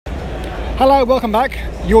Hello, welcome back.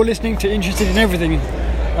 You're listening to Interested in Everything.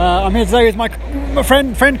 I'm here today with my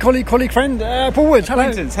friend, colleague, Paul Woods.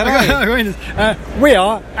 Hello. Hello. We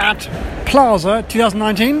are at Plaza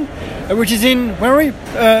 2019, which is in, where are we?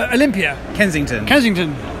 Olympia. Kensington.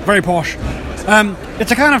 Very posh.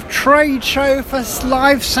 It's a kind of trade show for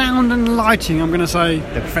live sound and lighting, I'm going to say.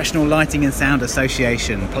 The Professional Lighting and Sound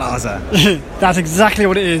Association, Plaza. That's exactly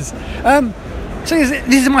what it is. So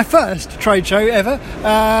this is my first trade show ever.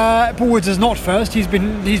 Paul Woods is not first. He's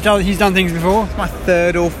done things before. It's my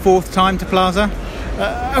third or fourth time to Plaza.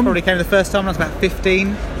 Probably came the first time when I was about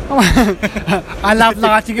 15. I love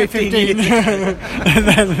lighting at 15.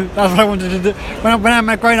 That's what I wanted to do. When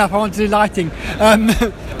I'm grown up, I wanted to do lighting.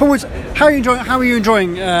 Paul Woods, how are you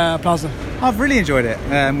enjoying Plaza? I've really enjoyed it.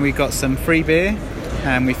 We got some free beer,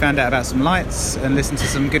 and we found out about some lights and listened to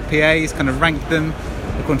some good PAs. Kind of ranked them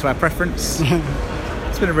according to our preference.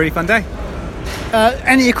 It's been a really fun day.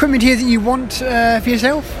 Any equipment here that you want for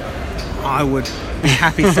yourself? I would be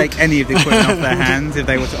happy to take any of the equipment off their hands if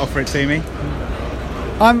they were to offer it to me.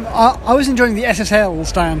 I was enjoying the SSL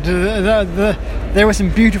stand. There were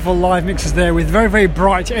some beautiful live mixers there with very, very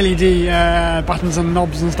bright LED buttons and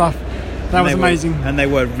knobs and stuff. That was amazing. And they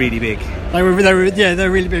were really big. They're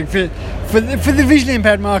really big. For the visually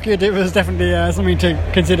impaired market, it was definitely something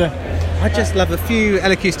to consider. I just love a few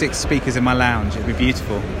L-Acoustics speakers in my lounge. It'd be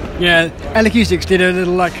beautiful. Yeah, L-Acoustics did a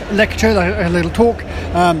little lecture, a little talk,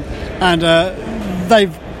 and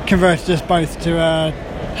they've converted us both to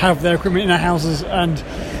have their equipment in our houses and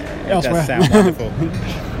elsewhere. It does sound wonderful.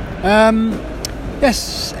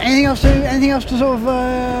 Yes. Anything else to sort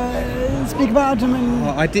of speak about? I mean,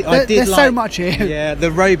 I did. There's like, so much here. Yeah,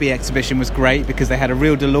 the Roby exhibition was great because they had a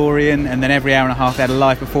real DeLorean, and then every hour and a half they had a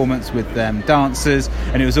live performance with dancers,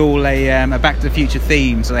 and it was all a Back to the Future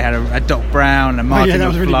theme. So they had a Doc Brown, a Martin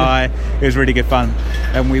McFly. It was really good fun.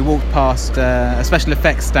 And we walked past a special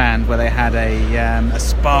effects stand where they had a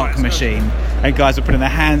spark machine, and guys were putting their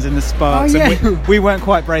hands in the sparks. Oh, yeah. And we weren't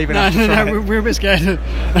quite brave enough. No, we were a bit scared.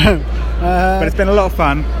 But it's been a lot of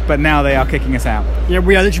fun. But now they are kicking us out. Yeah,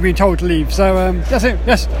 we are literally being told to leave. So that's it.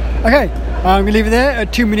 Yes. Okay. I'm going to leave it there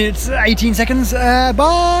at 2 minutes 18 seconds. Bye.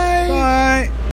 Bye.